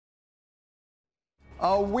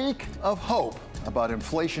A week of hope about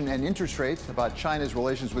inflation and interest rates, about China's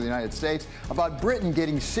relations with the United States, about Britain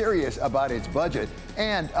getting serious about its budget,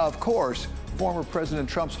 and, of course, former President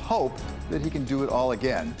Trump's hope that he can do it all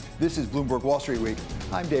again. This is Bloomberg Wall Street Week.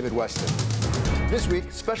 I'm David Weston. This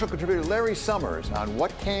week, special contributor Larry Summers on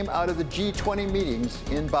what came out of the G20 meetings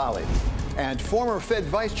in Bali. And former Fed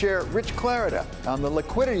Vice Chair Rich Clarida on the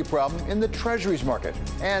liquidity problem in the Treasuries market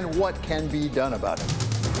and what can be done about it.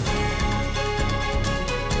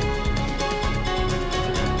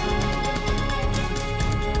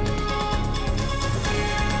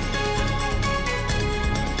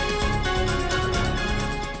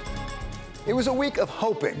 It was a week of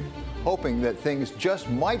hoping that things just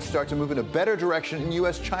might start to move in a better direction in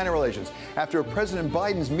U.S.-China relations after President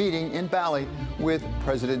Biden's meeting in Bali with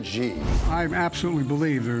President Xi. I absolutely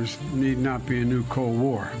believe there need not be a new Cold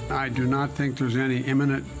War. I do not think there's any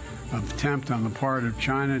imminent attempt on the part of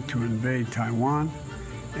China to invade Taiwan,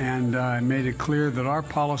 and I made it clear that our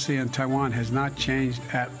policy on Taiwan has not changed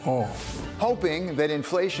at all. Hoping that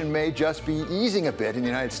inflation may just be easing a bit in the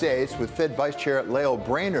United States, with Fed Vice Chair Lael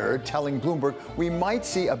Brainerd telling Bloomberg we might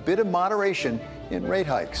see a bit of moderation in rate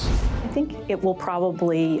hikes. I think it will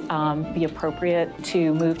probably be appropriate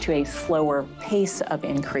to move to a slower pace of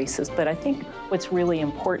increases. But I think what's really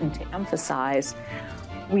important to emphasize,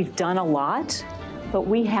 we've done a lot, but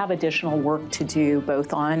we have additional work to do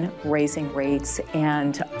both on raising rates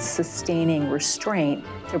and sustaining restraint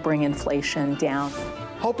to bring inflation down.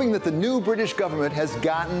 Hoping that the new British government has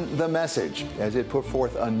gotten the message as it put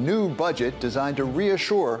forth a new budget designed to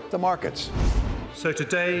reassure the markets. So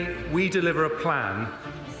today, we deliver a plan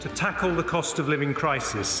to tackle the cost of living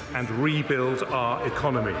crisis and rebuild our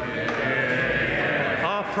economy.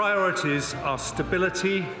 Our priorities are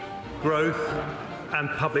stability, growth, and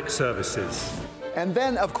public services. And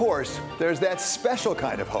then, of course, there's that special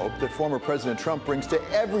kind of hope that former President Trump brings to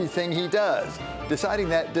everything he does, deciding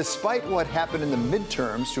that despite what happened in the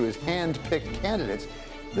midterms to his hand-picked candidates,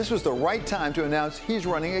 this was the right time to announce he's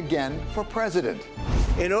running again for president.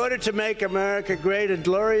 In order to make America great and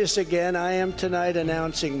glorious again, I am tonight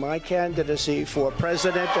announcing my candidacy for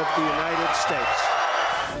President of the United States.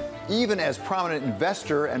 Even as prominent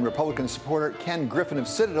investor and Republican supporter Ken Griffin of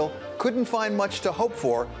Citadel couldn't find much to hope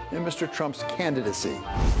for in Mr. Trump's candidacy.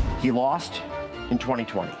 He lost in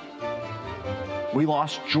 2020. We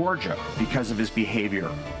lost Georgia because of his behavior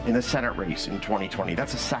in the Senate race in 2020.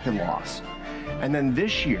 That's a second loss. And then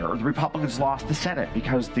this year, the Republicans lost the Senate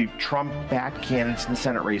because the Trump-backed candidates in the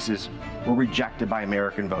Senate races were rejected by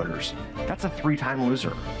American voters. That's a three-time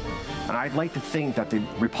loser. And I'd like to think that the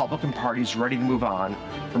Republican Party is ready to move on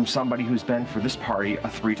from somebody who's been, for this party, a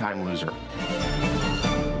three-time loser.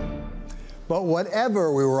 But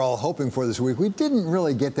whatever we were all hoping for this week, we didn't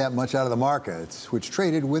really get that much out of the markets, which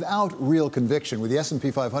traded without real conviction, with the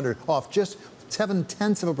S&P 500 off just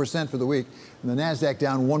 0.7% for the week, and the NASDAQ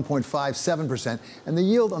down 1.57%, and the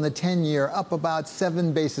yield on the 10-year up about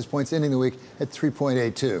 7 basis points, ending the week at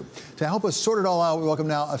 3.82. To help us sort it all out, we welcome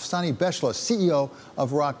now Afsaneh, CEO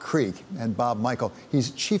of RockCreek, and Bob Michael.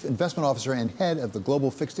 He's Chief Investment Officer and Head of the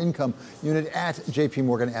Global Fixed Income Unit at JP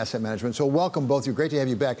Morgan Asset Management. So welcome, both of you. Great to have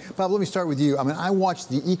you back. Bob, let me start with you. I mean, I watched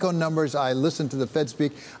the eco numbers. I listened to the Fed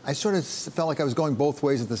speak. I sort of felt like I was going both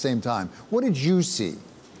ways at the same time. What did you see?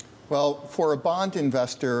 Well, for a bond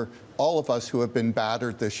investor, all of us who have been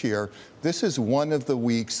battered this year, this is one of the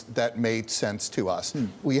weeks that made sense to us.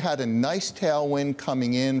 We had a nice tailwind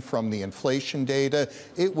coming in from the inflation data.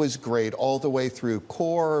 It was great all the way through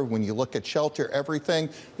core. When you look at shelter, everything.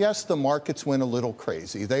 Yes, the markets went a little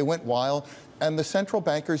crazy. They went wild. And the central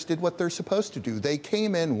bankers did what they're supposed to do. They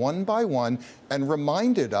came in one by one and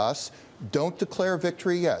reminded us, don't declare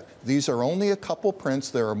victory yet. These are only a couple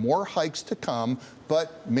prints. There are more hikes to come,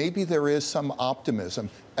 but maybe there is some optimism.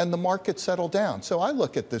 And the market settled down. So I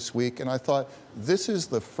look at this week and I thought, this is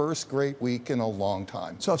the first great week in a long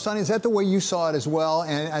time. So, Afsaneh, is that the way you saw it as well?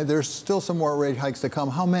 And there's still some more rate hikes to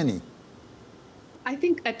come. How many? I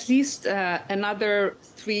think at least another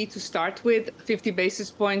 3 to start with, 50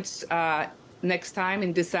 basis points next time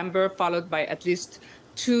in December, followed by at least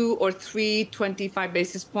 2 or 3 25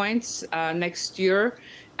 basis points next year.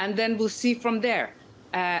 And then we'll see from there.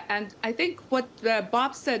 And I think what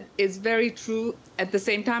Bob said is very true. At the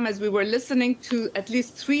same time, as we were listening to at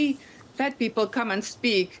least 3 Fed people come and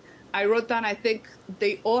speak, I wrote down, I think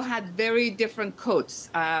they all had very different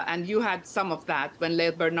quotes. And you had some of that when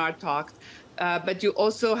Lael Brainerd talked. But you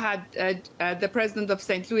also had the president of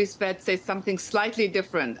St. Louis Fed say something slightly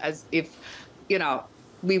different, as if, you know,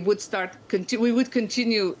 we would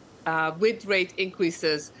continue with rate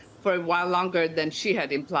increases for a while longer than she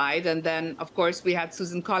had implied. And then, of course, we had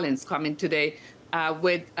Susan Collins come in today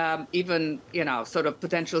with even, sort of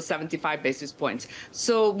potential 75 basis points.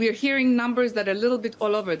 So we're hearing numbers that are a little bit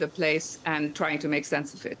all over the place and trying to make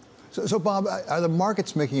sense of it. So Bob, are the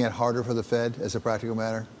markets making it harder for the Fed as a practical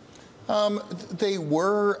matter? They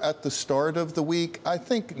were at the start of the week. I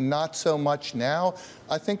think not so much now.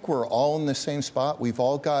 I think we're all in the same spot. We've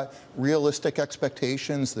all got realistic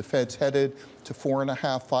expectations. The Fed's headed to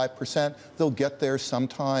 4.5%, 5%. They'll get there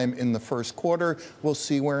sometime in the first quarter. We'll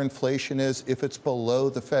see where inflation is. If it's below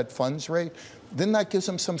the Fed funds rate, then that gives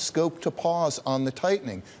them some scope to pause on the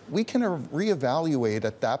tightening. We can reevaluate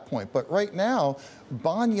at that point. But right now,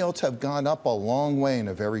 bond yields have gone up a long way in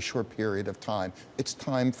a very short period of time. It's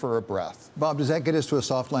time for a breath. Bob, does that get us to a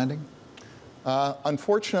soft landing?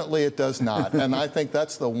 Unfortunately, it does not. And I think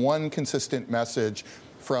that's the one consistent message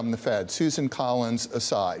from the Fed, Susan Collins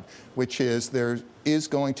aside, which is there is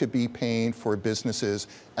going to be pain for businesses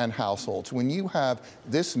and households. When you have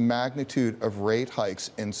this magnitude of rate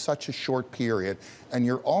hikes in such a short period, and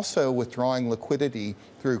you're also withdrawing liquidity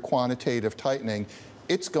through quantitative tightening,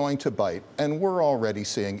 it's going to bite. And we're already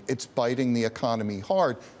seeing it's biting the economy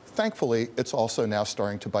hard. Thankfully, it's also now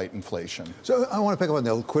starting to bite inflation. So I want to pick up on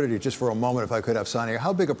the liquidity just for a moment, if I could, Afsaneh.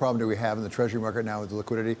 How big a problem do we have in the Treasury market now with the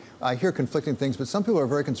liquidity? I hear conflicting things, but some people are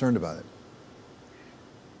very concerned about it.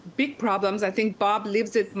 Big problems. I think Bob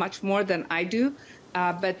lives it much more than I do.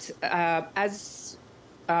 But as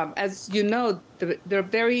you know, there are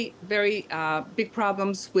very, very big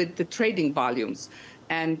problems with the trading volumes.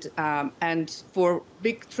 And for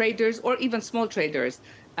big traders or even small traders,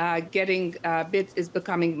 getting bids is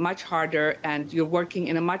becoming much harder, and you're working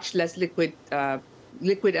in a much less liquid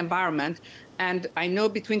environment. And I know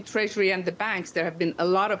between Treasury and the banks, there have been a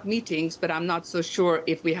lot of meetings, but I'm not so sure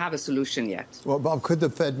if we have a solution yet. Well, Bob, could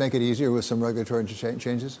the Fed make it easier with some regulatory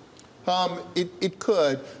changes? It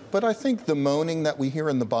could, but I think the moaning that we hear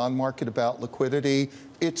in the bond market about liquidity,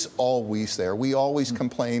 it's always there. We always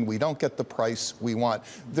complain we don't get the price we want.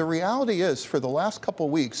 The reality is, for the last couple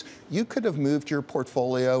of weeks, you could have moved your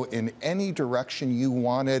portfolio in any direction you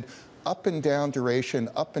wanted, up and down duration,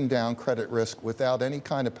 up and down credit risk without any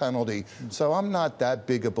kind of penalty. So I'm not that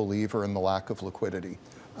big a believer in the lack of liquidity.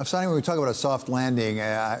 Afsaneh, when we talk about a soft landing,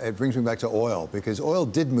 it brings me back to oil, because oil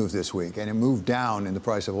did move this week, and it moved down in the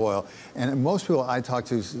price of oil. And most people I talked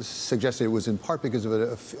to suggested it was in part because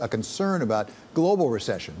of a concern about global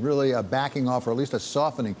recession, really a backing off or at least a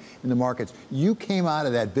softening in the markets. You came out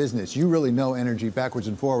of that business. You really know energy backwards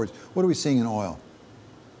and forwards. What are we seeing in oil?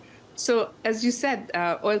 So as you said,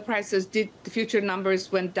 oil prices the future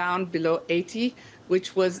numbers went down below 80,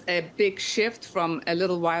 which was a big shift from a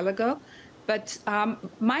little while ago. But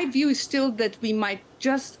my view is still that we might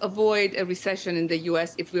just avoid a recession in the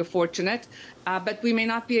U.S. if we're fortunate, but we may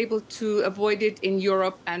not be able to avoid it in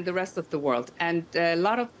Europe and the rest of the world. And a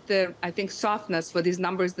lot of the, I think, softness for these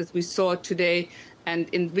numbers that we saw today and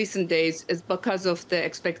in recent days is because of the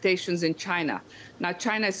expectations in China. Now,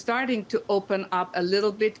 China is starting to open up a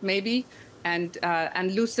little bit, maybe, and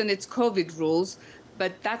loosen its COVID rules.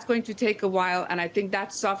 But that's going to take a while, and I think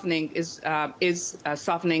that softening is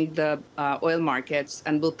softening the oil markets,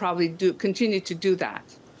 and will probably continue to do that.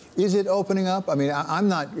 Is it opening up? I mean, I'm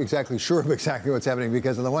not exactly sure of exactly what's happening,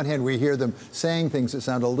 because on the one hand, we hear them saying things that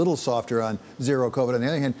sound a little softer on zero COVID. On the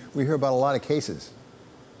other hand, we hear about a lot of cases.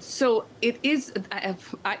 So it is.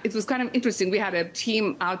 It was kind of interesting. We had a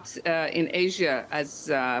team out in Asia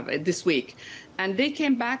this week. And they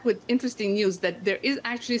came back with interesting news that there is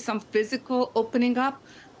actually some physical opening up.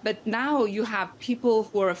 But now you have people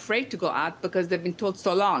who are afraid to go out because they've been told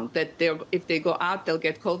so long that if they go out, they'll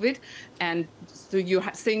get COVID. And so you're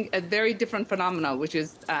seeing a very different phenomenon, which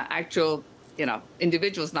is actual,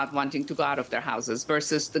 individuals not wanting to go out of their houses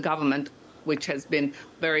versus the government, which has been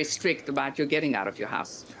very strict about your getting out of your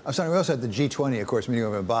house. Afsaneh, we also had the G20, of course, meeting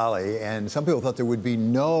over in Bali, and some people thought there would be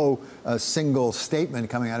no single statement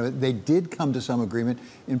coming out of it. They did come to some agreement,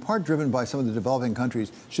 in part driven by some of the developing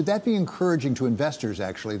countries. Should that be encouraging to investors,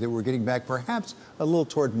 actually, that we're getting back perhaps a little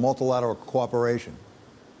toward multilateral cooperation?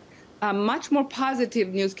 Much more positive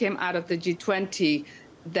news came out of the G20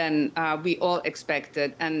 than we all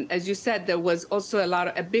expected. And as you said, there was also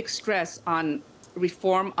a big stress on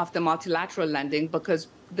reform of the multilateral lending, because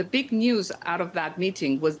the big news out of that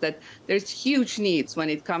meeting was that there's huge needs when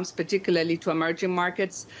it comes particularly to emerging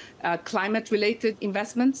markets, climate-related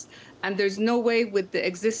investments, and there's no way with the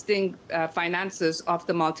existing finances of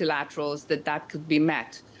the multilaterals that could be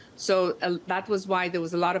met. So that was why there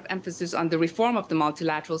was a lot of emphasis on the reform of the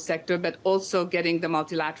multilateral sector, but also getting the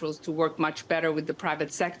multilaterals to work much better with the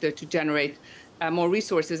private sector to generate more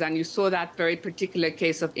resources. And you saw that very particular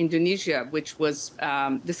case of Indonesia, which was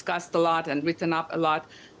discussed a lot and written up a lot.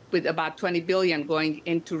 with about 20 billion going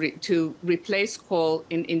into to replace coal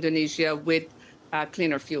in Indonesia with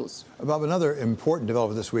cleaner fuels. Bob, another important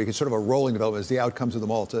development this week, it's sort of a rolling development, is the outcomes of the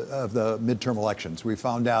midterm elections. We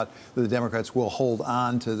found out that the Democrats will hold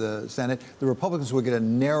on to the Senate. The Republicans will get a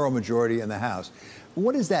narrow majority in the House.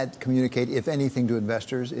 What does that communicate, if anything, to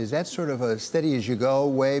investors? Is that sort of a steady-as-you-go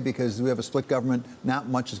way because we have a split government, not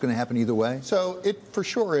much is going to happen either way? So it for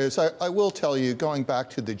sure is. I will tell you, going back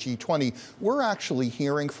to the G20, we're actually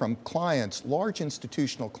hearing from clients, large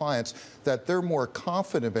institutional clients, that they're more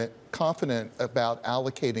confident about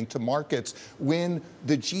allocating to markets when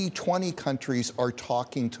the G20 countries are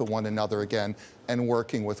talking to one another again and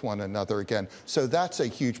working with one another again. So that's a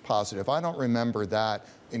huge positive. I don't remember that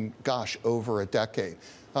in, gosh, over a decade.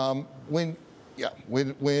 When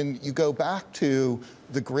you go back to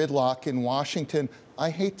the gridlock in Washington, I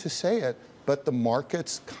hate to say it, but the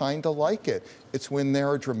markets kind of like it. It's when there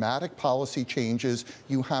are dramatic policy changes,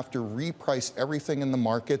 you have to reprice everything in the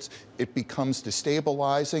markets. It becomes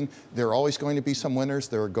destabilizing. There are always going to be some winners.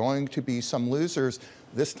 There are going to be some losers.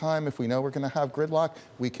 This time, if we know we're going to have gridlock,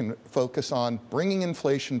 we can focus on bringing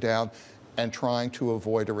inflation down and trying to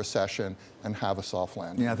avoid a recession and have a soft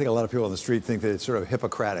landing. Yeah, I think a lot of people on the street think that it's sort of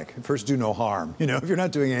Hippocratic. First, do no harm. You know, if you're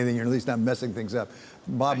not doing anything, you're at least not messing things up.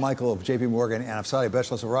 Bob Michele of JP Morgan and Afsaneh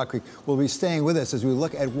Beschloss of RockCreek will be staying with us as we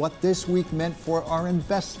look at what this week meant for our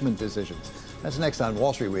investment decisions. That's next on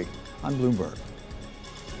Wall Street Week on Bloomberg.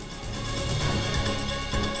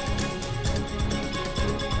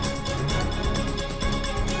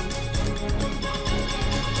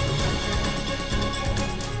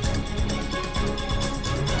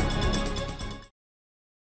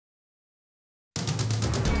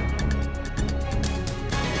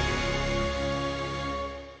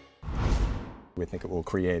 We think it will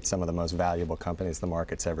create some of the most valuable companies the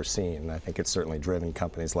market's ever seen. And I think it's certainly driven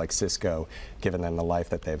companies like Cisco, given them the life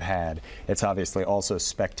that they've had. It's obviously also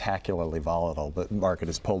spectacularly volatile. The market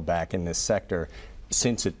has pulled back in this sector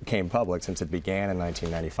since it came public, since it began in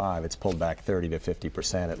 1995. It's pulled back 30 to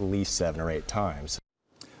 50% at least 7 or 8 times.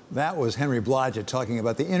 That was Henry Blodgett talking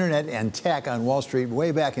about the internet and tech on Wall Street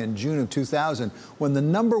way back in June of 2000, when the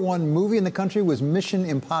 #1 movie in the country was Mission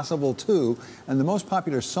Impossible 2, and the most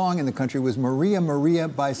popular song in the country was Maria Maria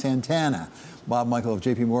by Santana. Bob Michele of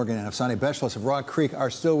JP Morgan and Afsaneh Beschloss of RockCreek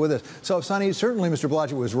are still with us. So, Afsaneh, certainly Mr.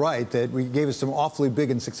 Blodgett was right that we gave us some awfully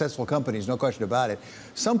big and successful companies, no question about it.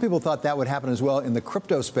 Some people thought that would happen as well in the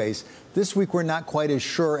crypto space. This week, we're not quite as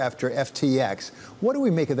sure after FTX. What do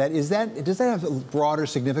we make of that? Does that have a broader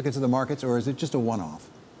significance in the markets, or is it just a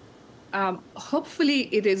one-off? Hopefully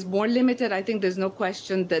it is more limited. I think there's no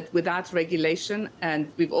question that without regulation,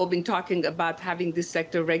 and we've all been talking about having this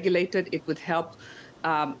sector regulated, it would help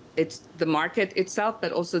it's the market itself,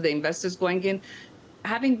 but also the investors going in.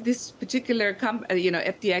 Having this particular,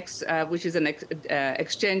 FTX, which is an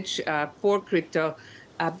exchange for crypto,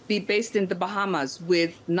 be based in the Bahamas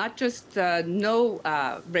with not just no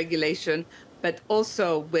regulation, but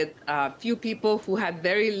also with few people who had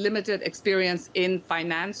very limited experience in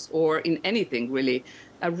finance or in anything really,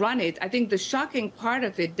 run it. I think the shocking part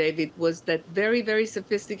of it, David, was that very, very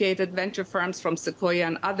sophisticated venture firms from Sequoia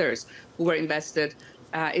and others who were invested.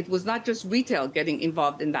 It was not just retail getting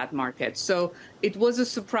involved in that market. So it was a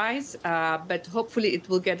surprise, but hopefully it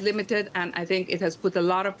will get limited. And I think it has put a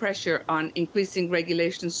lot of pressure on increasing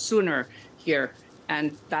regulations sooner here.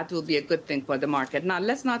 And that will be a good thing for the market. Now,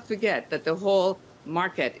 let's not forget that the whole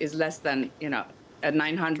market is less than, a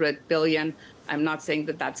 900 billion. I'm not saying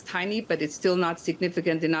that that's tiny, but it's still not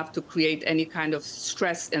significant enough to create any kind of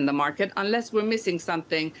stress in the market, unless we're missing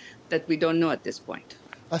something that we don't know at this point.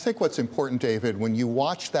 I think what's important, David, when you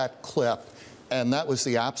watch that clip, and that was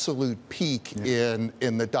the absolute peak in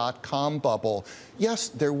the dot-com bubble, yes,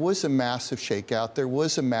 there was a massive shakeout, there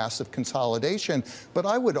was a massive consolidation, but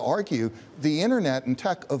I would argue the internet and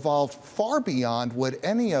tech evolved far beyond what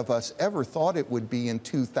any of us ever thought it would be in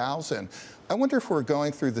 2000. I wonder if we're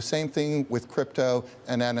going through the same thing with crypto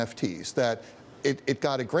and NFTs, that it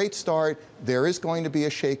got a great start, there is going to be a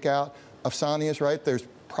shakeout. Afsaneh is right, there's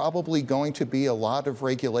probably going to be a lot of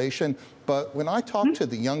regulation, but when I talk to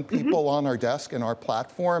the young people on our desk and our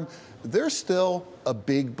platform, they're still a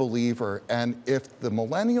big believer. And if the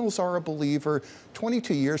millennials are a believer,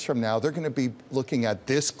 22 years from now, they're going to be looking at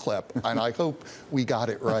this clip, and I hope we got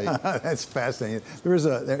it right. That's fascinating.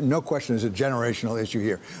 No question, there's a generational issue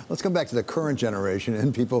here. Let's come back to the current generation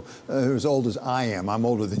and people as old as I am. I'm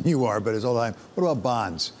older than you are, but as old as I am. What about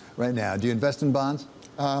bonds right now? Do you invest in bonds?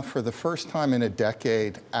 For the first time in a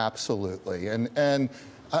decade, absolutely. And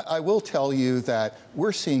I will tell you that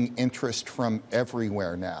we're seeing interest from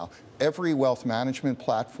everywhere now. Every wealth management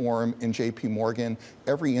platform in JP Morgan,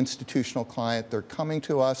 every institutional client, they're coming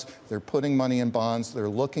to us, they're putting money in bonds, they're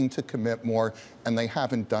looking to commit more, and they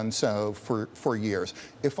haven't done so for years.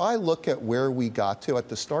 If I look at where we got to at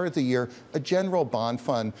the start of the year, a general bond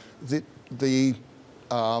fund, the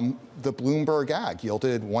Bloomberg Ag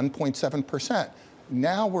yielded 1.7%.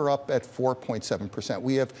 Now we're up at 4.7%.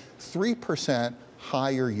 We have 3%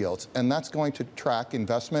 higher yields, and that's going to track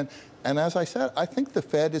investment. And as I said, I think the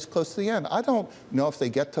Fed is close to the end. I don't know if they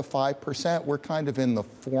get to 5%. We're kind of in the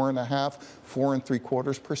 4.5%,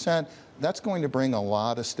 4.75%. That's going to bring a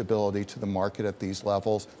lot of stability to the market at these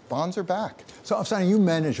levels. Bonds are back. So, Afsaneh, you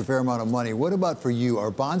manage a fair amount of money. What about for you?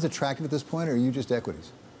 Are bonds attractive at this point, or are you just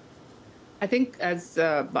equities? I think, as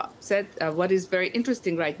Bob said, what is very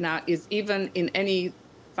interesting right now is even in any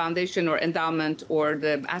foundation or endowment or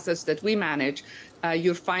the assets that we manage,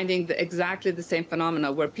 you're finding exactly the same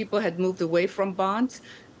phenomena where people had moved away from bonds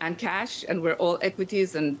and cash, and we're all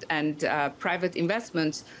equities and private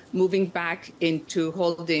investments moving back into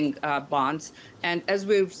holding bonds. And as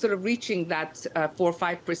we're sort of reaching that 4 or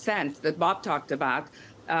 5% that Bob talked about,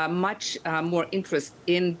 much more interest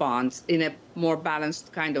in bonds in a more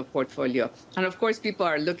balanced kind of portfolio. And of course, people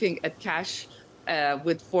are looking at cash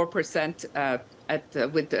with 4%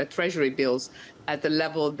 with Treasury bills at a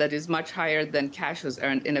level that is much higher than cash was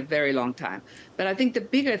earned in a very long time. But I think the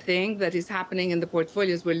bigger thing that is happening in the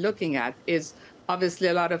portfolios we're looking at is obviously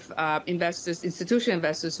a lot of investors, institutional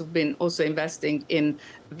investors, who've been also investing in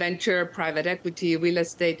venture, private equity, real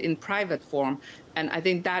estate in private form. And I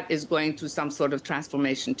think that is going through some sort of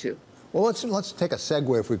transformation too. Well, let's take a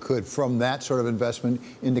segue, if we could, from that sort of investment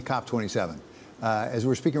into COP27. As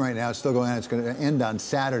we're speaking right now, it's still going on. It's going to end on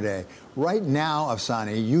Saturday. Right now,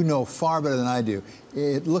 Afsaneh, you know far better than I do,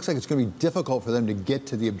 it looks like it's going to be difficult for them to get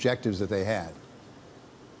to the objectives that they had.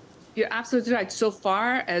 You're absolutely right. So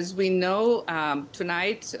far as we know,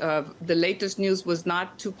 tonight, the latest news was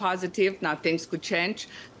not too positive. Now things could change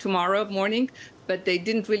tomorrow morning, but they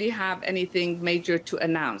didn't really have anything major to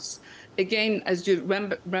announce. Again, as you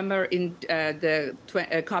remember in the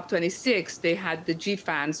COP26, they had the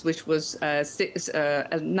GFANs, which was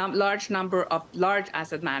a large number of large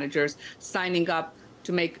asset managers signing up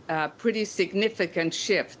to make pretty significant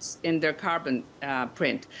shifts in their carbon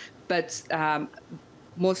print. But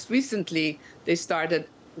most recently, they started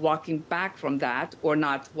walking back from that or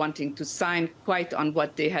not wanting to sign quite on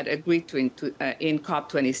what they had agreed to in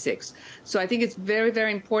COP26. So I think it's very,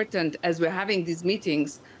 very important as we're having these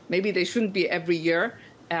meetings. Maybe they shouldn't be every year.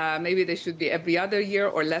 Maybe they should be every other year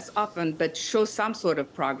or less often, but show some sort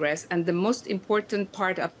of progress. And the most important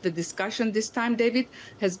part of the discussion this time, David,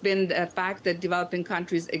 has been the fact that developing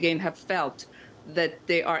countries, again, have felt that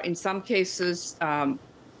they are in some cases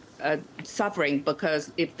suffering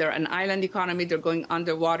because if they're an island economy, they're going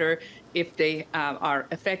underwater. If they are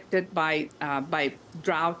affected by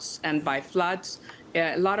droughts and by floods,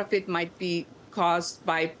 a lot of it might be caused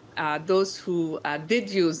by those who did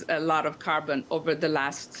use a lot of carbon over the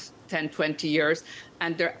last 10, 20 years,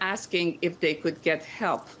 and they're asking if they could get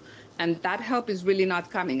help. And that help is really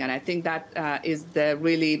not coming. And I think that is the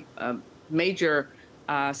really major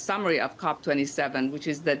summary of COP27, which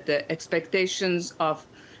is that the expectations of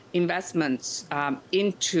investments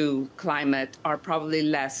into climate are probably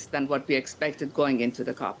less than what we expected going into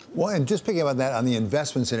the COP. Well, and just picking up on that, on the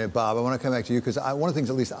investments in it, Bob, I want to come back to you because one of the things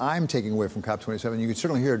at least I'm taking away from COP27, you can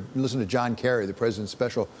certainly listen to John Kerry, the president's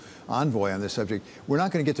special envoy on this subject. We're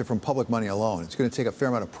not going to get there from public money alone. It's going to take a fair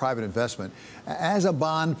amount of private investment. As a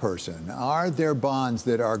bond person, are there bonds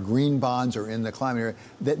that are green bonds or in the climate area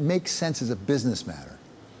that make sense as a business matter?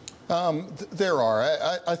 There are.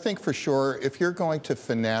 I think for sure, if you're going to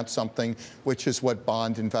finance something, which is what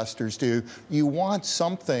bond investors do, you want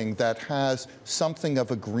something that has something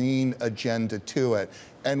of a green agenda to it.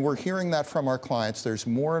 And we're hearing that from our clients. There's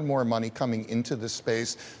more and more money coming into this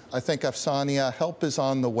space. I think, Afsaneh, help is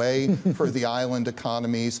on the way for the island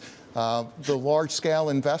economies. The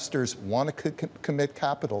large-scale investors want to commit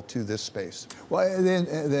capital to this space. Well,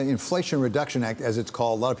 the Inflation Reduction Act, as it's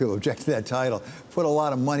called, a lot of people object to that title, put a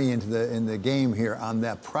lot of money into the game here on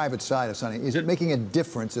that private side of Afsaneh. Is it making a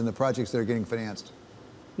difference in the projects that are getting financed?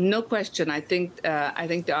 No question. I think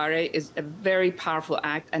the RA is a very powerful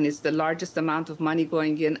act, and it's the largest amount of money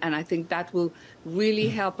going in. And I think that will really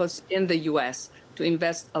help us in the U.S. to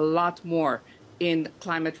invest a lot more in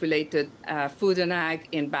climate-related food and ag,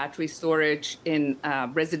 in battery storage, in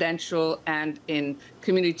residential, and in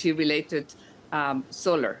community-related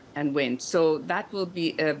solar and wind. So that will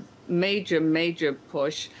be a major, major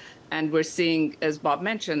push. And we're seeing, as Bob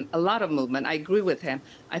mentioned, a lot of movement. I agree with him.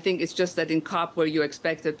 I think it's just that in COP, where you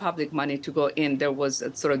expected public money to go in, there was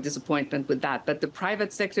a sort of disappointment with that. But the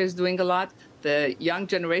private sector is doing a lot. The young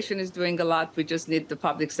generation is doing a lot. We just need the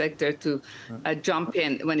public sector to jump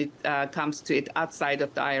in when it comes to it outside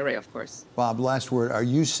of the IRA, of course. Bob, last word. Are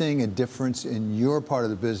you seeing a difference in your part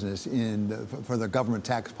of the business for the government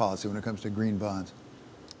tax policy when it comes to green bonds?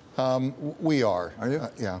 We are. Are you?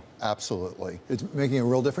 Yeah, absolutely. It's making a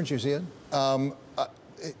real difference, you see it?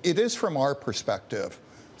 It is from our perspective.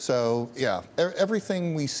 So, yeah,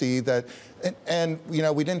 everything we see that, and you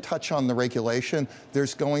know, we didn't touch on the regulation.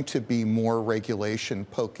 There's going to be more regulation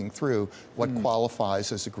poking through what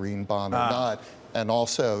qualifies as a green bond or not, and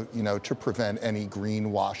also, you know, to prevent any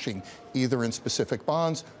greenwashing, either in specific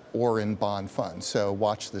bonds or in bond funds. So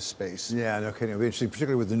watch this space. Yeah, no kidding. It'll be interesting,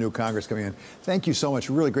 particularly with the new Congress coming in. Thank you so much.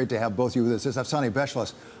 Really great to have both of you with us. This is Afsaneh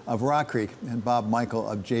Beschloss of RockCreek and Bob Michael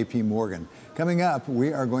of JP Morgan. Coming up,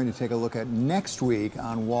 we are going to take a look at next week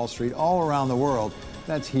on Wall Street all around the world.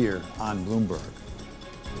 That's here on Bloomberg.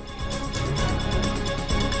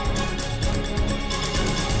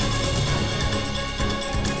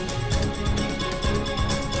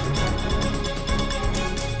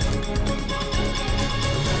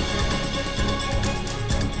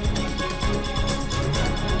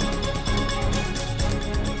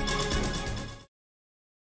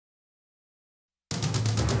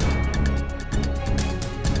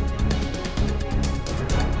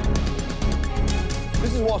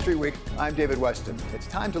 Wall Street Week. I'm David Weston. It's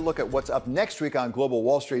time to look at what's up next week on Global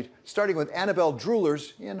Wall Street, starting with Annabelle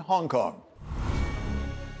Drewlers in Hong Kong.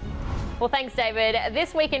 Well, thanks, David.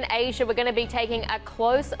 This week in Asia, we're going to be taking a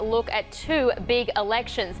close look at two big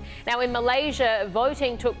elections. Now, in Malaysia,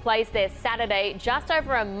 voting took place there Saturday, just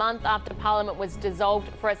over a month after Parliament was dissolved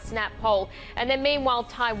for a snap poll. And then meanwhile,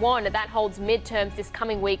 Taiwan, that holds midterms this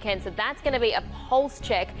coming weekend. So that's going to be a pulse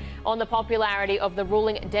check on the popularity of the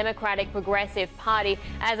ruling Democratic Progressive Party,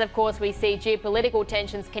 as, of course, we see geopolitical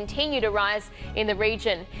tensions continue to rise in the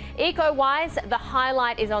region. Eco-wise, the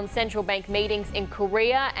highlight is on central bank meetings in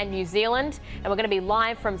Korea and New Zealand. And we're going to be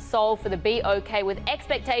live from Seoul for the BOK with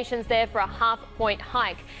expectations there for a half-point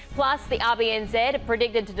hike. Plus, the RBNZ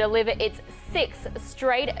predicted to deliver its sixth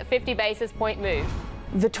straight 50 basis point move.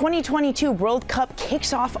 The 2022 World Cup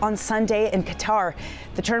kicks off on Sunday in Qatar.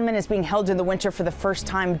 The tournament is being held in the winter for the first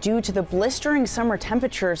time due to the blistering summer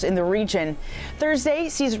temperatures in the region. Thursday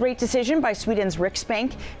sees a rate decision by Sweden's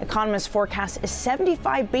Riksbank. Economists forecast a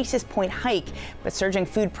 75 basis point hike, but surging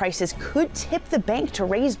food prices could tip the bank to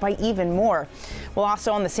raise by even more. We'll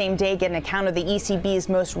also on the same day get an account of the ECB's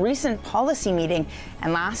most recent policy meeting.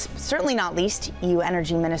 And last, but certainly not least, EU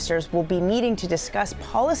energy ministers will be meeting to discuss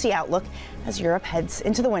policy outlook as Europe heads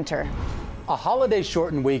into the winter. A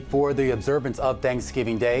holiday-shortened week for the observance of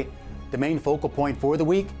Thanksgiving Day. The main focal point for the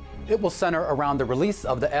week, it will center around the release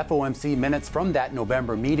of the FOMC minutes from that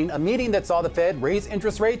November meeting, a meeting that saw the Fed raise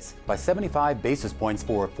interest rates by 75 basis points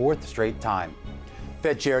for a fourth straight time.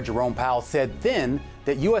 Fed Chair Jerome Powell said then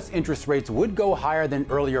that U.S. interest rates would go higher than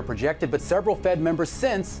earlier projected, but several Fed members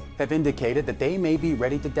since have indicated that they may be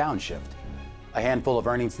ready to downshift. A handful of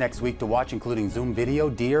earnings next week to watch, including Zoom Video,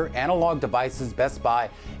 Deere, Analog Devices, Best Buy,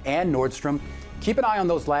 and Nordstrom. Keep an eye on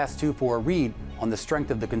those last two for a read on the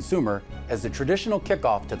strength of the consumer as the traditional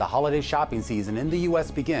kickoff to the holiday shopping season in the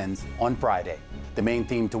U.S. begins on Friday. The main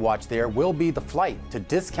theme to watch there will be the flight to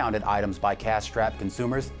discounted items by cash-strapped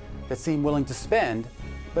consumers that seem willing to spend,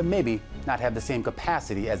 but maybe not have the same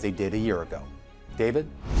capacity as they did a year ago. David?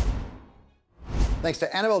 Thanks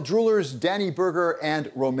to Annabelle Drewlers, Danny Berger, and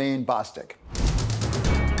Romaine Bostic.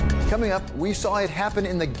 Coming up, we saw it happen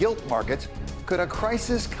in the gilt markets. Could a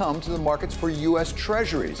crisis come to the markets for U.S.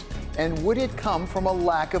 Treasuries? And would it come from a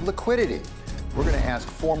lack of liquidity? We're going to ask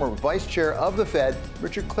former Vice Chair of the Fed,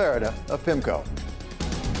 Richard Clarida of PIMCO.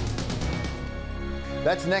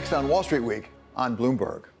 That's next on Wall Street Week on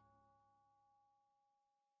Bloomberg.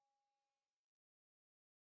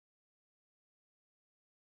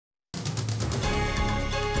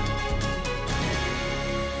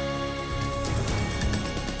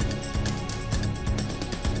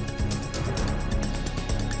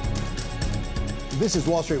 This is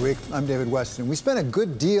Wall Street Week. I'm David Weston. We spent a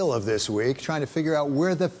good deal of this week trying to figure out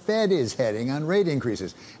where the Fed is heading on rate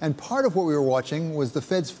increases. And part of what we were watching was the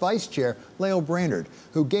Fed's Vice Chair, Lael Brainerd,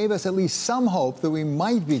 who gave us at least some hope that we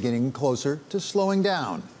might be getting closer to slowing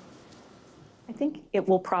down. I think it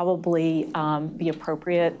will probably be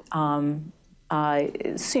appropriate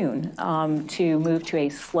soon to move to a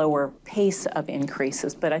slower pace of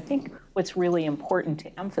increases. But I think what's really important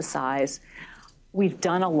to emphasize, we've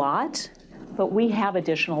done a lot. But we have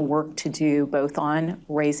additional work to do both on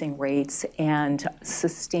raising rates and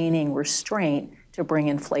sustaining restraint to bring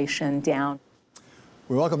inflation down.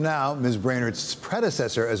 We welcome now Ms. Brainerd's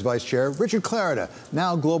predecessor as vice chair, Richard Clarida,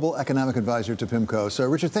 now global economic advisor to PIMCO. So,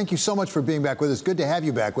 Richard, thank you so much for being back with us. Good to have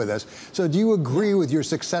you back with us. So do you agree with your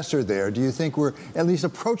successor there? Do you think we're at least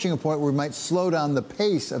approaching a point where we might slow down the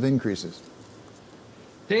pace of increases?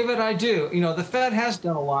 David, I do. You know, the Fed has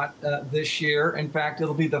done a lot this year. In fact,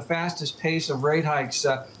 it'll be the fastest pace of rate hikes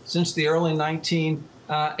since the early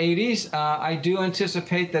 1980s. I do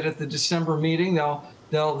anticipate that at the December meeting,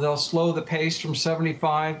 they'll slow the pace from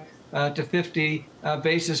 75 to 50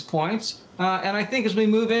 basis points. And I think as we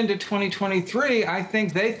move into 2023,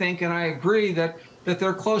 they think, and I agree, that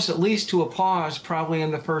they're close at least to a pause probably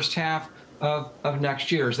in the first half of next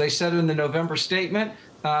year. As they said in the November statement,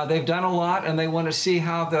 they've done a lot, and they want to see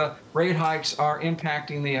how the rate hikes are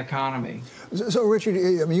impacting the economy. So, Richard,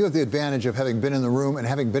 I mean, you have the advantage of having been in the room and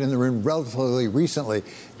having been in the room relatively recently.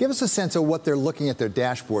 Give us a sense of what they're looking at their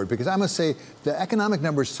dashboard, because I must say the economic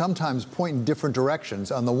numbers sometimes point in different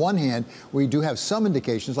directions. On the one hand, we do have some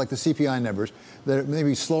indications, like the CPI numbers, that are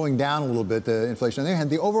maybe slowing down a little bit, the inflation. On the other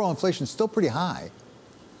hand, the overall inflation is still pretty high.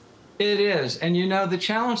 It is. And, you know, the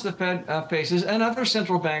challenge the Fed faces, and other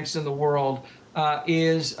central banks in the world,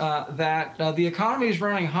 is that the economy is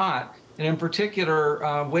running hot, and in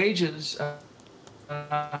particular, wages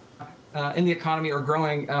in the economy are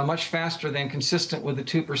growing much faster than consistent with the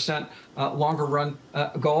 2% longer run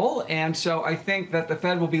goal. And so I think that the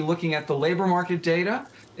Fed will be looking at the labor market data.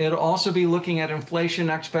 It'll also be looking at inflation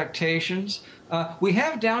expectations. We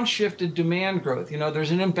have downshifted demand growth. You know,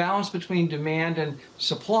 there's an imbalance between demand and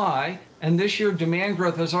supply. And this year, demand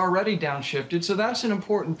growth has already downshifted. So that's an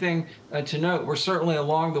important thing to note. We're certainly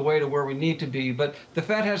along the way to where we need to be. But the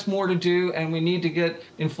Fed has more to do, and we need to get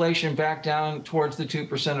inflation back down towards the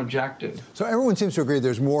 2% objective. So everyone seems to agree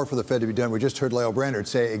there's more for the Fed to be done. We just heard Lael Brainerd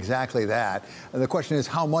say exactly that. And the question is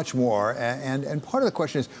how much more? And part of the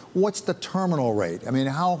question is, what's the terminal rate? I mean,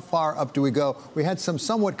 how far up do we go? We had some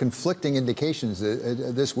somewhat conflicting indications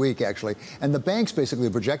this week, actually. And the banks basically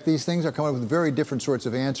project these things are coming up with very different sorts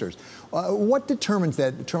of answers. What determines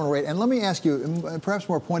that terminal rate? And let me ask you, perhaps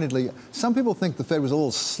more pointedly, some people think the Fed was a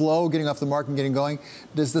little slow getting off the mark and getting going.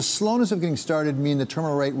 Does the slowness of getting started mean the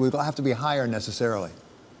terminal rate will have to be higher necessarily?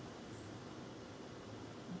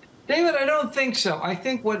 David, I don't think so. I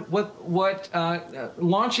think what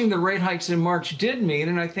launching the rate hikes in March did mean,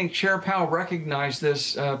 and I think Chair Powell recognized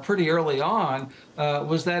this pretty early on,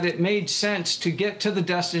 was that it made sense to get to the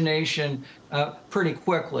destination pretty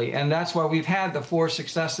quickly. And that's why we've had the 4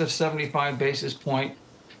 successive 75 basis point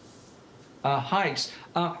hikes.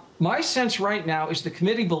 My sense right now is the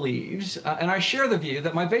committee believes, and I share the view,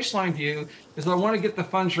 that my baseline view is that I want to get the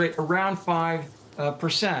funds rate around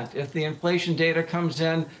 5%. If the inflation data comes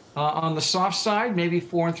in on the soft side, maybe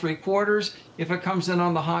 4 3/4. If it comes in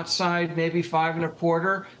on the hot side, maybe 5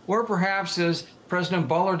 1/4, or perhaps, as President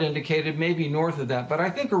Bullard indicated, maybe north of that. But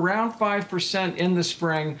I think around 5% in the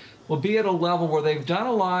spring will be at a level where they've done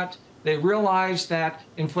a lot. They realize that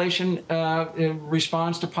inflation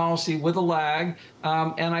responds to policy with a lag,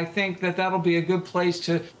 and I think that that'll be a good place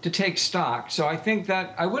to take stock. So I think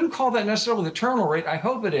that I wouldn't call that necessarily the terminal rate. I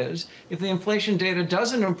hope it is. If the inflation data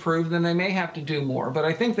doesn't improve, then they may have to do more. But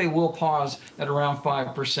I think they will pause at around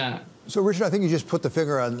 5%. So, Richard, I think you just put the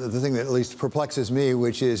finger on the thing that at least perplexes me,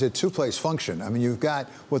 which is a two-place function. I mean, you've got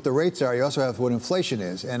what the rates are. You also have what inflation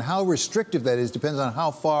is. And how restrictive that is depends on how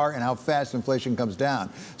far and how fast inflation comes down.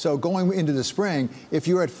 So going into the spring, if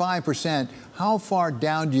you're at 5%, how far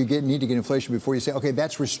down do you need to get inflation before you say, OK,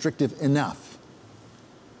 that's restrictive enough?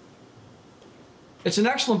 It's an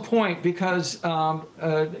excellent point because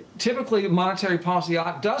typically monetary policy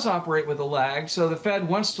does operate with a lag, so the Fed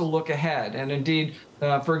wants to look ahead. And indeed,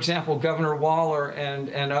 for example, Governor Waller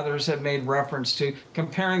and others have made reference to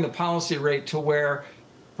comparing the policy rate to where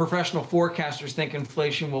professional forecasters think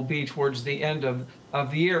inflation will be towards the end of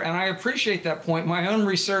the year. And I appreciate that point. My own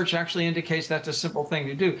research actually indicates that's a simple thing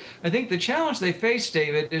to do. I think the challenge they face,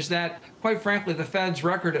 David, is that, quite frankly, the Fed's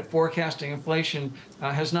record at forecasting inflation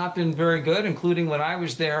has not been very good, including when I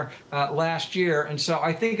was there last year. And so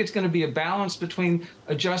I think it's going to be a balance between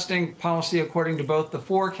adjusting policy according to both the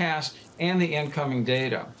forecast and the incoming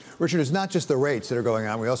data. Richard, it's not just the rates that are going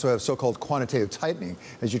on. We also have so-called quantitative tightening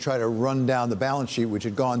as you try to run down the balance sheet, which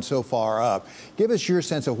had gone so far up. Give us your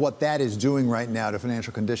sense of what that is doing right now to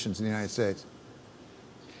financial conditions in the United States.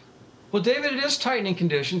 Well, David, it is tightening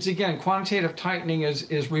conditions. Again, quantitative tightening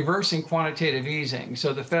is reversing quantitative easing.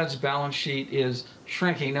 So the Fed's balance sheet is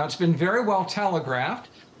shrinking. Now, it's been very well telegraphed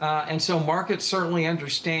And so markets certainly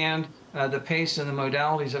understand the pace and the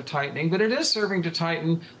modalities of tightening, but it is serving to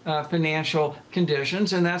tighten financial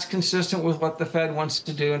conditions, and that's consistent with what the Fed wants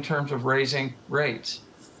to do in terms of raising rates.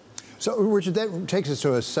 So, Richard, that takes us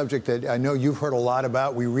to a subject that I know you've heard a lot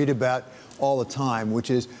about, we read about all the time, which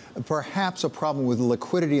is perhaps a problem with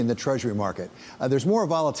liquidity in the Treasury market. There's more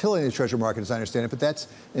volatility in the Treasury market, as I understand it, but that's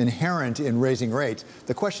inherent in raising rates.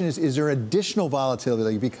 The question is there additional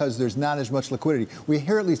volatility because there's not as much liquidity? We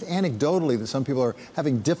hear, at least anecdotally, that some people are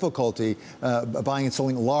having difficulty buying and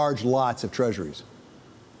selling large lots of Treasuries.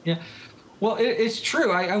 Yeah. Well, it's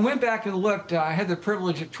true. I went back and looked. I had the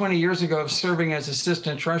privilege of 20 years ago of serving as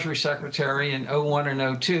Assistant Treasury Secretary in 01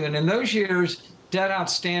 and 02. And in those years, debt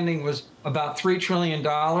outstanding was about $3 trillion,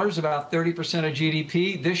 about 30% of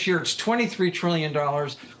GDP. This year, it's $23 trillion, or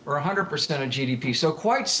 100% of GDP. So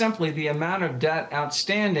quite simply, the amount of debt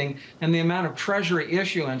outstanding and the amount of Treasury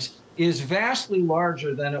issuance is vastly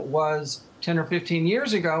larger than it was 10 or 15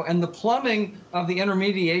 years ago. And the plumbing of the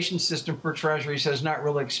intermediation system for Treasuries has not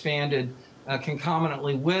really expanded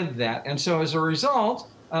concomitantly with that. And so as a result,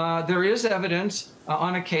 there is evidence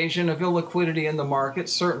on occasion of illiquidity in the market,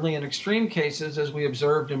 certainly in extreme cases, as we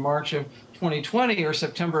observed in March of 2020 or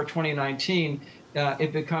September of 2019,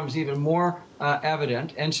 it becomes even more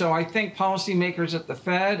evident. And so I think policymakers at the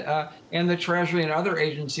Fed and the Treasury and other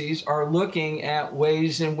agencies are looking at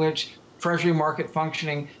ways in which Treasury market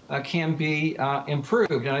functioning can be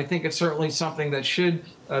improved. And I think it's certainly something that should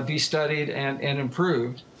be studied and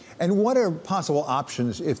improved. And what are possible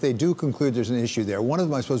options if they do conclude there's an issue there? One of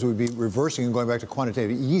them, I suppose, would be reversing and going back to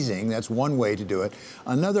quantitative easing. That's one way to do it.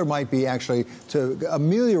 Another might be actually to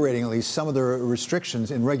ameliorating at least some of the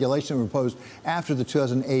restrictions in regulation imposed after the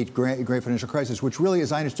 2008 great financial crisis, which really,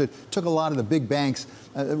 as I understood, took a lot of the big banks,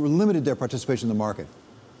 limited their participation in the market.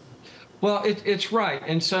 Well, it's right.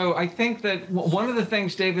 And so I think that one of the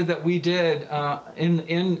things, David, that we did in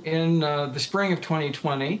the spring of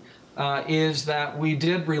 2020 is that we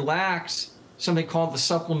did relax something called the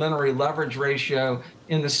supplementary leverage ratio,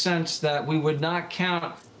 in the sense that we would not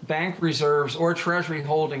count bank reserves or Treasury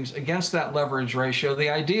holdings against that leverage ratio. The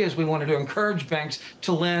idea is we wanted to encourage banks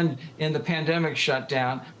to lend in the pandemic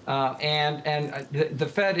shutdown. And the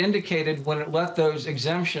Fed indicated when it let those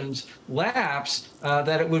exemptions lapse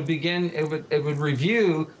that it would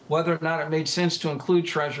review whether or not it made sense to include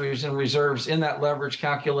Treasuries and reserves in that leverage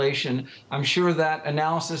calculation. I'm sure that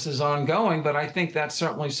analysis is ongoing, but I think that's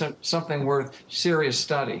certainly something worth serious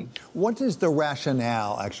study. What is the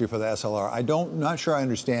rationale actually for the SLR? I'm not sure I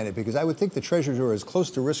understand it, because I would think the Treasuries are as close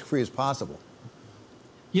to risk-free as possible.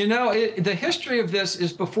 You know, the history of this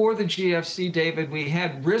is before the GFC, David. We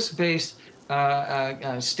had risk-based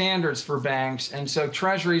standards for banks, and so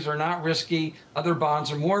Treasuries are not risky. Other bonds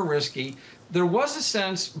are more risky. There was a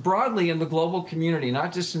sense broadly in the global community,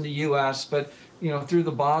 not just in the U.S., but through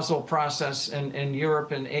the Basel process in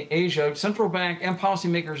Europe and Asia, central bank and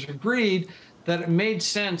policymakers agreed that it made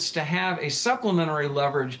sense to have a supplementary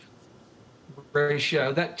leverage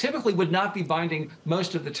ratio that typically would not be binding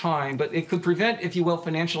most of the time, but it could prevent, if you will,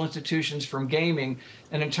 financial institutions from gaming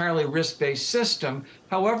an entirely risk-based system.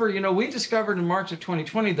 However, we discovered in March of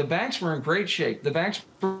 2020 the banks were in great shape. The banks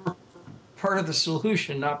were part of the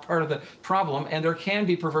solution, not part of the problem, and there can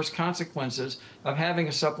be perverse consequences of having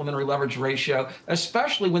a supplementary leverage ratio,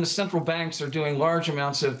 especially when the central banks are doing large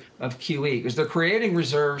amounts of QE, because they're creating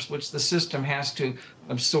reserves which the system has to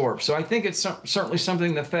absorb. So I think it's certainly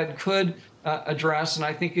something the Fed could address, and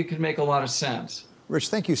I think it could make a lot of sense. Rich,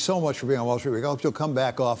 thank you so much for being on Wall Street Week. I hope you'll come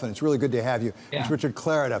back often. It's really good to have you. Yeah. It's Richard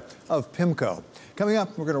Clarida of PIMCO. Coming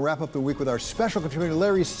up, we're going to wrap up the week with our special contributor,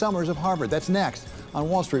 Larry Summers of Harvard. That's next on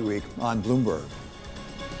Wall Street Week on Bloomberg.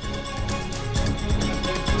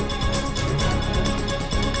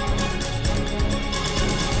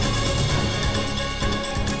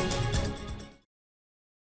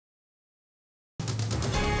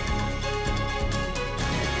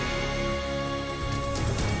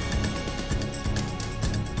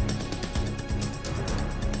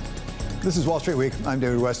 This is Wall Street Week. I'm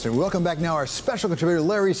David Weston. Welcome back now, our special contributor,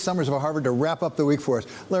 Larry Summers of Harvard, to wrap up the week for us.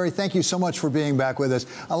 Larry, thank you so much for being back with us.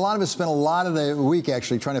 A lot of us spent a lot of the week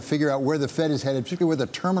actually trying to figure out where the Fed is headed, particularly where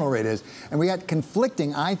the terminal rate is. And we got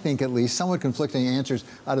conflicting, I think at least, somewhat conflicting answers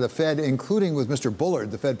out of the Fed, including with Mr.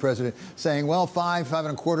 Bullard, the Fed president, saying, well, 5,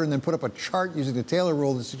 5.25, and then put up a chart using the Taylor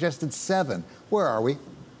rule that suggested 7. Where are we?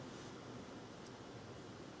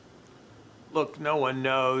 Look, no one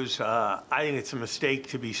knows. I think it's a mistake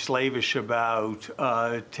to be slavish about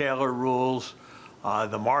Taylor rules.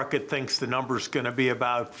 The market thinks the number's going to be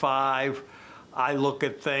about 5. I look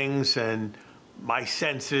at things, and my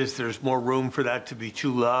sense is there's more room for that to be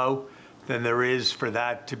too low than there is for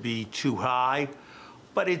that to be too high.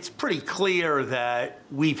 But it's pretty clear that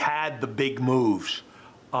we've had the big moves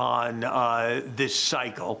on this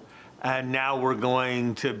cycle, and now we're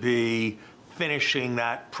going to be finishing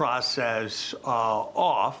that process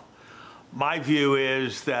off. My view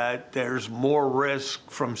is that there's more risk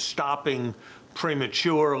from stopping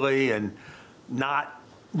prematurely and not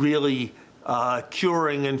really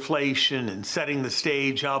curing inflation and setting the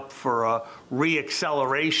stage up for a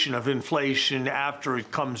reacceleration of inflation after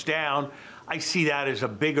it comes down. I see that as a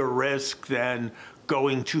bigger risk than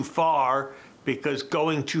going too far, because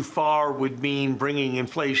going too far would mean bringing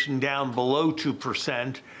inflation down below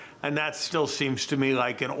 2%, and that still seems to me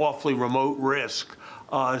like an awfully remote risk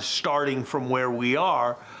starting from where we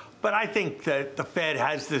are. But I think that the Fed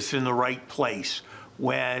has this in the right place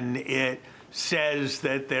when it says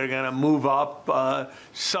that they're going to move up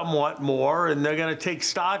somewhat more, and they're going to take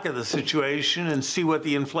stock of the situation and see what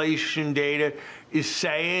the inflation data is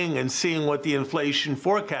saying, and seeing what the inflation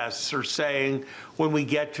forecasts are saying when we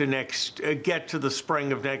get to the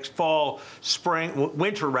spring of next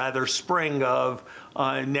spring of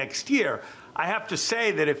next year. I have to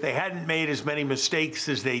say that if they hadn't made as many mistakes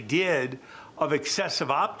as they did of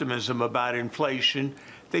excessive optimism about inflation,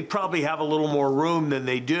 they'd probably have a little more room than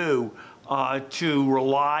they do to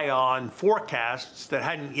rely on forecasts that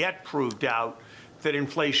hadn't yet proved out that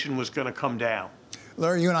inflation was going to come down.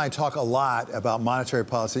 Larry, you and I talk a lot about monetary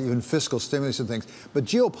policy, even fiscal stimulus and things, but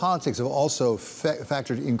geopolitics have also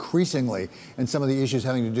factored increasingly in some of the issues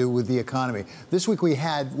having to do with the economy. This week we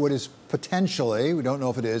had what is potentially, we don't know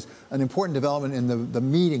if it is, an important development in the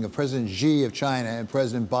meeting of President Xi of China and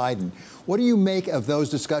President Biden. What do you make of those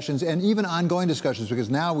discussions and even ongoing discussions? Because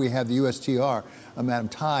now we have the USTR, Madam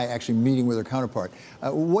Tai, actually meeting with her counterpart.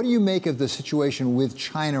 What do you make of the situation with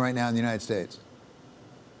China right now in the United States?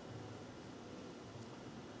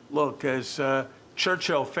 Look, as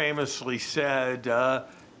Churchill famously said,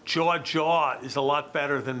 jaw jaw is a lot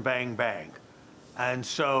better than bang bang. And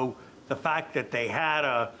so the fact that they had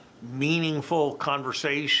a meaningful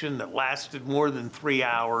conversation that lasted more than 3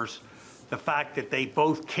 hours, the fact that they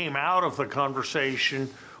both came out of the conversation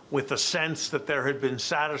with a sense that there had been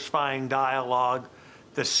satisfying dialogue,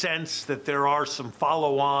 the sense that there are some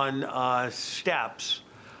follow-on steps,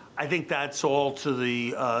 I think that's all to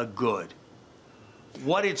the good.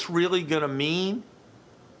 What it's really going to mean,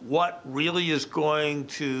 what really is going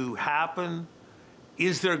to happen,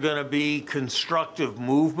 is there going to be constructive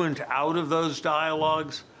movement out of those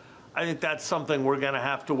dialogues? I think that's something we're going to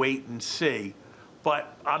have to wait and see.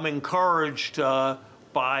 But I'm encouraged by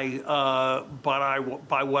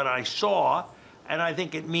what I saw, and I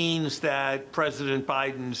think it means that President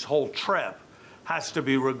Biden's whole trip has to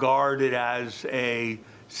be regarded as a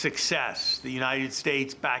success. The United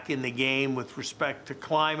States back in the game with respect to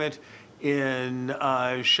climate in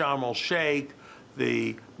Sharm el-Sheikh,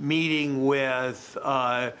 the meeting with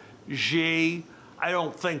Xi. I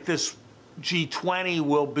don't think this G20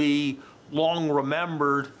 will be long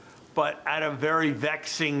remembered, but at a very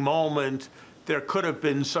vexing moment, there could have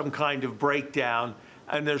been some kind of breakdown,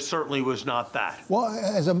 and there certainly was not that. Well,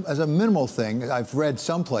 as a minimal thing, I've read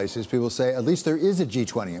some places, people say at least there is a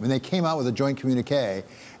G20. I mean, they came out with a joint communique,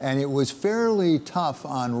 and it was fairly tough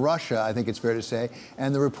on Russia, I think it's fair to say.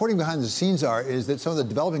 And the reporting behind the scenes is that some of the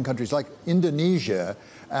developing countries like Indonesia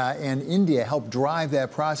and India helped drive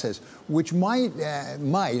that process, which might, I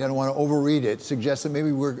don't want to overread it, suggest that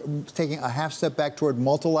maybe we're taking a half step back toward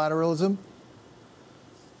multilateralism.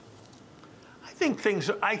 I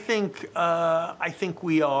think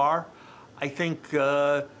we are. I think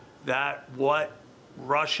that what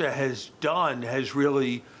Russia has done has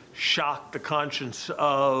really shocked the conscience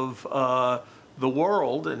of the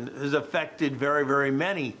world and has affected very, very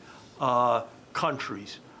many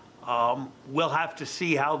countries. We'll have to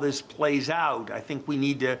see how this plays out. I think we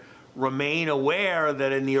need to remain aware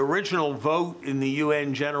that in the original vote in the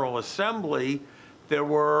UN General Assembly, there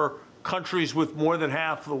were countries with more than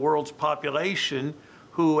half of the world's population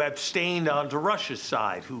who abstained onto Russia's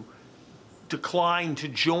side, who declined to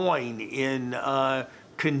join in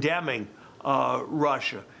condemning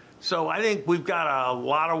Russia. So I think we've got a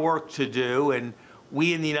lot of work to do, and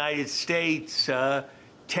we in the United States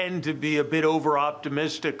tend to be a bit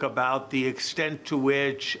over-optimistic about the extent to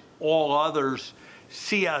which all others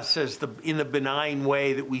see us as in the benign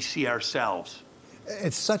way that we see ourselves.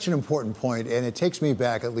 It's such an important point, and it takes me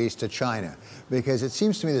back at least to China, because it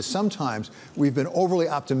seems to me that sometimes we've been overly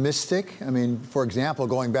optimistic. I mean, for example,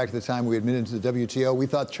 going back to the time we admitted to the WTO, we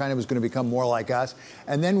thought China was going to become more like us,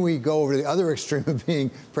 and then we go over to the other extreme of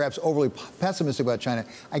being perhaps overly pessimistic about China.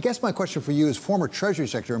 I guess my question for you is former Treasury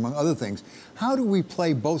Secretary, among other things, how do we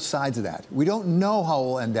play both sides of that? We don't know how it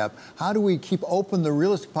will end up. How do we keep open the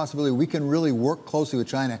realistic possibility we can really work closely with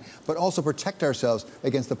China, but also protect ourselves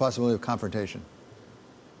against the possibility of confrontation?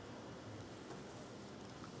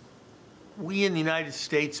 We in the United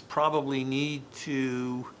States probably need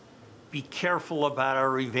to be careful about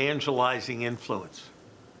our evangelizing influence.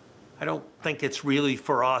 I don't think it's really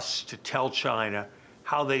for us to tell China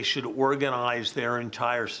how they should organize their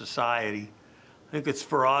entire society. I think it's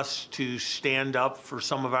for us to stand up for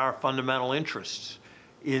some of our fundamental interests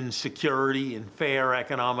in security and fair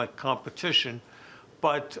economic competition,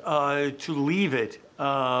 but to leave it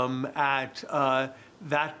at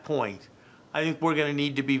that point. I think we're going to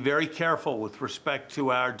need to be very careful with respect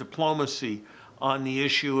to our diplomacy on the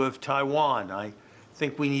issue of Taiwan. I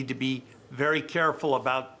think we need to be very careful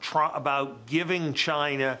about giving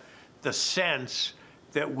China the sense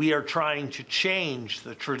that we are trying to change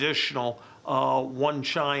the traditional one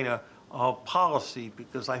China policy,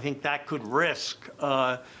 because I think that could risk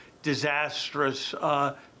disastrous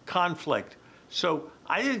conflict. So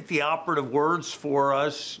I think the operative words for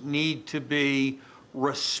us need to be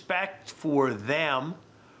respect for them,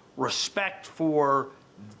 respect for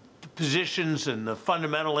the positions and the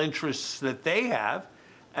fundamental interests that they have,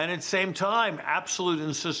 and at the same time, absolute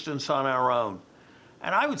insistence on our own.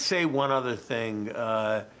 And I would say one other thing,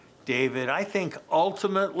 David. I think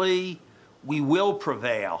ultimately we will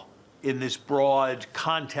prevail in this broad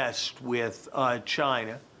contest with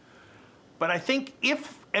China. But I think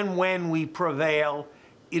if and when we prevail,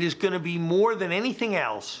 it is going to be more than anything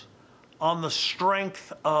else on the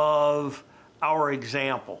strength of our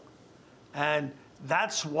example. And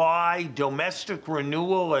that's why domestic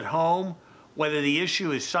renewal at home, whether the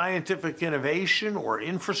issue is scientific innovation or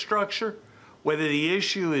infrastructure, whether the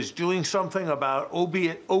issue is doing something about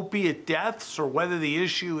opiate deaths, or whether the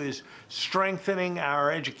issue is strengthening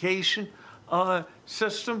our education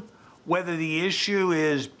system, whether the issue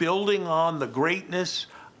is building on the greatness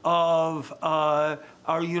of our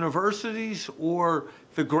universities or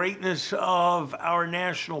the greatness of our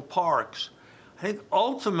national parks. I think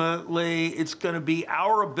ultimately it's going to be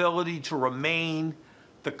our ability to remain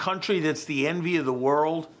the country that's the envy of the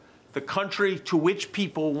world, the country to which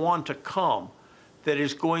people want to come, that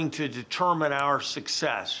is going to determine our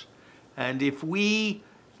success. And if we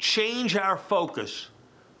change our focus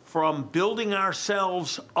from building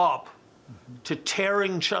ourselves up to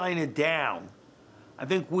tearing China down, I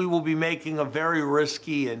think we will be making a very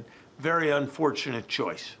risky and very unfortunate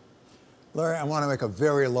choice. Larry, I want to make a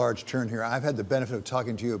very large turn here. I've had the benefit of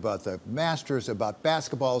talking to you about the Masters, about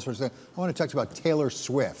basketball, sort of thing. I want to talk to you about Taylor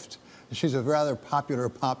Swift. She's a rather popular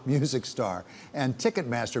pop music star. And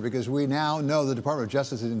Ticketmaster, because we now know the Department of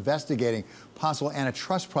Justice is investigating possible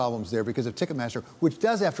antitrust problems there because of Ticketmaster, which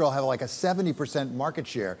does, after all, have like a 70% market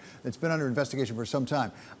share. It's been under investigation for some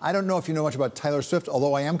time. I don't know if you know much about Taylor Swift,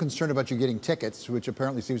 although I am concerned about you getting tickets, which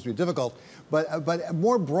apparently seems to be difficult. But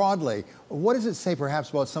more broadly, what does it say perhaps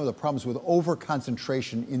about some of the problems with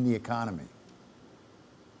over-concentration in the economy?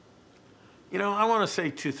 You know, I want to say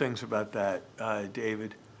two things about that,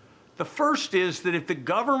 David. The first is that if the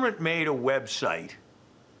government made a website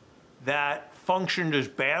that functioned as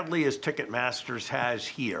badly as Ticketmaster's has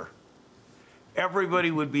here, everybody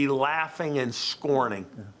would be laughing and scorning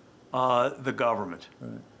the government.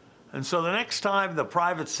 Right. And so the next time the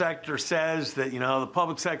private sector says that, you know, the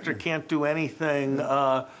public sector can't do anything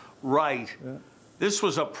right, this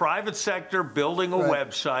was a private sector building a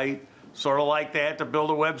website, sort of like they had to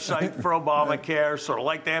build a website for Obamacare, sort of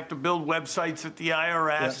like they have to build websites at the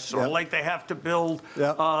IRS, sort of like they have to build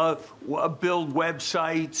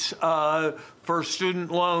websites for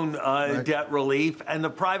student loan debt relief, and the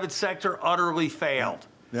private sector utterly failed.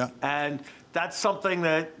 And that's something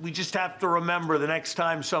that we just have to remember the next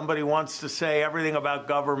time somebody wants to say everything about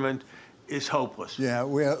government is hopeless. Yeah,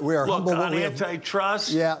 we are humble. Look, on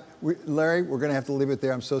antitrust. Larry, we're going to have to leave it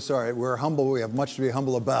there. I'm so sorry. We're humble. We have much to be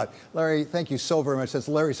humble about. Larry, thank you so very much. That's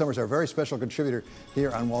Larry Summers, our very special contributor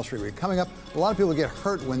here on Wall Street Week. Coming up, a lot of people get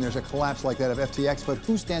hurt when there's a collapse like that of FTX, but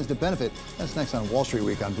who stands to benefit? That's next on Wall Street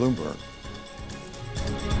Week on Bloomberg.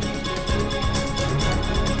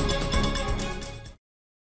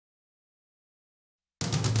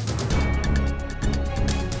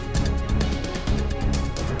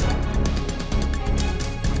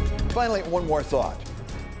 Finally, one more thought.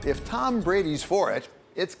 If Tom Brady's for it,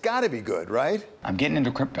 It's got to be good, right? I'm getting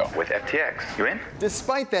into crypto with FTX. You in?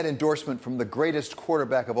 Despite that endorsement from the greatest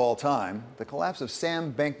quarterback of all time, the collapse of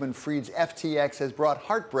Sam Bankman-Fried's FTX has brought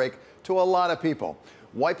heartbreak to a lot of people,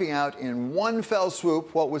 wiping out in one fell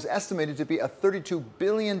swoop what was estimated to be a $32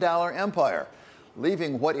 billion empire,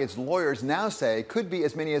 leaving what its lawyers now say could be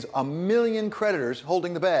as many as 1 million creditors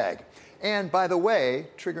holding the bag. And, by the way,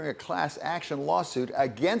 triggering a class action lawsuit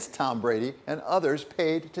against Tom Brady and others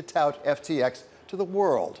paid to tout FTX to the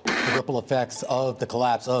world. The ripple effects of the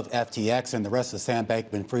collapse of FTX and the rest of Sam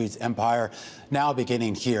Bankman-Fried's empire now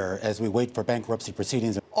beginning here as we wait for bankruptcy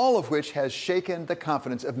proceedings. All of which has shaken the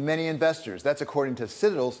confidence of many investors. That's according to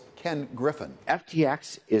Citadel's Ken Griffin.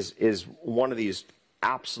 FTX is one of these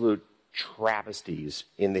absolute travesties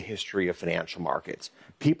in the history of financial markets.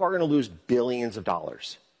 People are going to lose billions of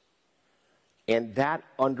dollars. And that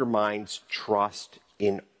undermines trust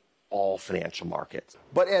in all financial markets.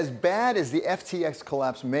 But as bad as the FTX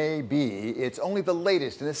collapse may be, it's only the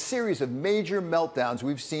latest in a series of major meltdowns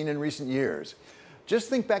we've seen in recent years. Just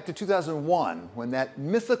think back to 2001, when that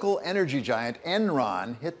mythical energy giant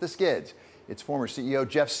Enron hit the skids. Its former CEO,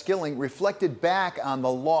 Jeff Skilling, reflected back on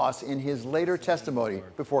the loss in his later testimony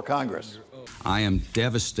before Congress. I am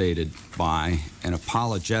devastated by and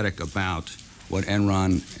apologetic about what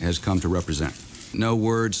Enron has come to represent. No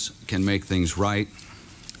words can make things right.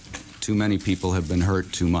 Too many people have been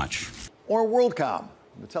hurt too much. Or WorldCom,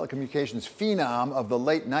 the telecommunications phenom of the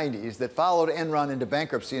late 90s that followed Enron into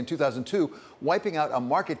bankruptcy in 2002, wiping out a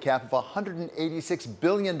market cap of $186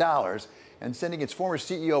 billion and sending its former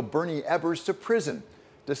CEO, Bernie Ebbers, to prison,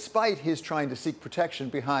 despite his trying to seek protection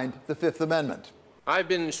behind the Fifth Amendment. I've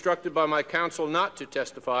been instructed by my counsel not to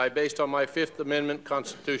testify based on my Fifth Amendment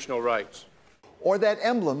constitutional rights. Or that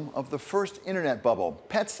emblem of the first internet bubble,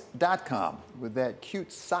 Pets.com, with that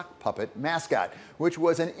cute sock puppet mascot, which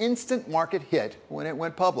was an instant market hit when it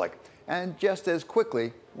went public, and just as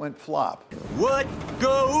quickly went flop. What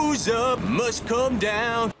goes up must come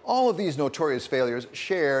down. All of these notorious failures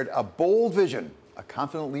shared a bold vision, a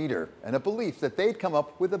confident leader, and a belief that they'd come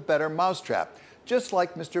up with a better mousetrap, just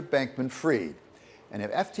like Mr. Bankman-Fried. And if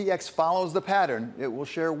FTX follows the pattern, it will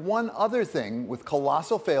share one other thing with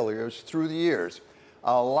colossal failures through the years.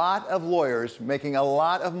 A lot of lawyers making a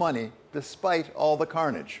lot of money despite all the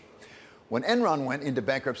carnage. When Enron went into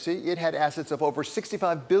bankruptcy, it had assets of over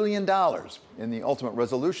 $65 billion. In the ultimate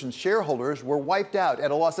resolution, shareholders were wiped out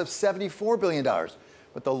at a loss of $74 billion.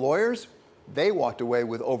 But the lawyers, they walked away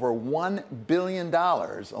with over $1 billion,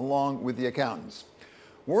 along with the accountants.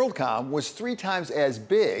 WorldCom was 3 times as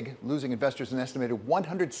big, losing investors an estimated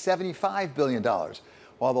 $175 billion,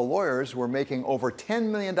 while the lawyers were making over $10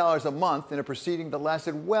 million a month in a proceeding that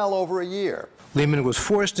lasted well over a year. Lehman was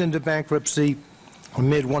forced into bankruptcy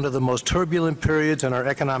amid one of the most turbulent periods in our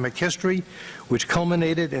economic history, which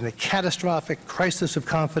culminated in a catastrophic crisis of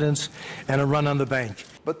confidence and a run on the bank.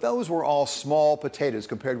 But those were all small potatoes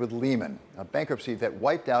compared with Lehman, a bankruptcy that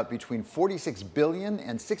wiped out between $46 billion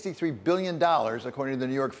and $63 billion, according to the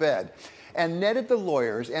New York Fed, and netted the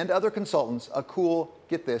lawyers and other consultants a cool,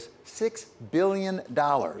 get this, $6 billion.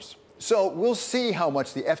 So we'll see how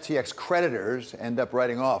much the FTX creditors end up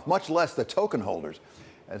writing off, much less the token holders.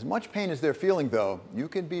 As much pain as they're feeling, though, you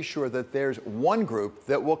can be sure that there's one group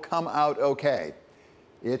that will come out okay.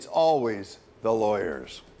 It's always the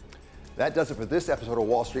lawyers. That does it for this episode of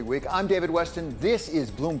Wall Street Week. I'm David Weston. This is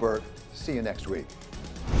Bloomberg. See you next week.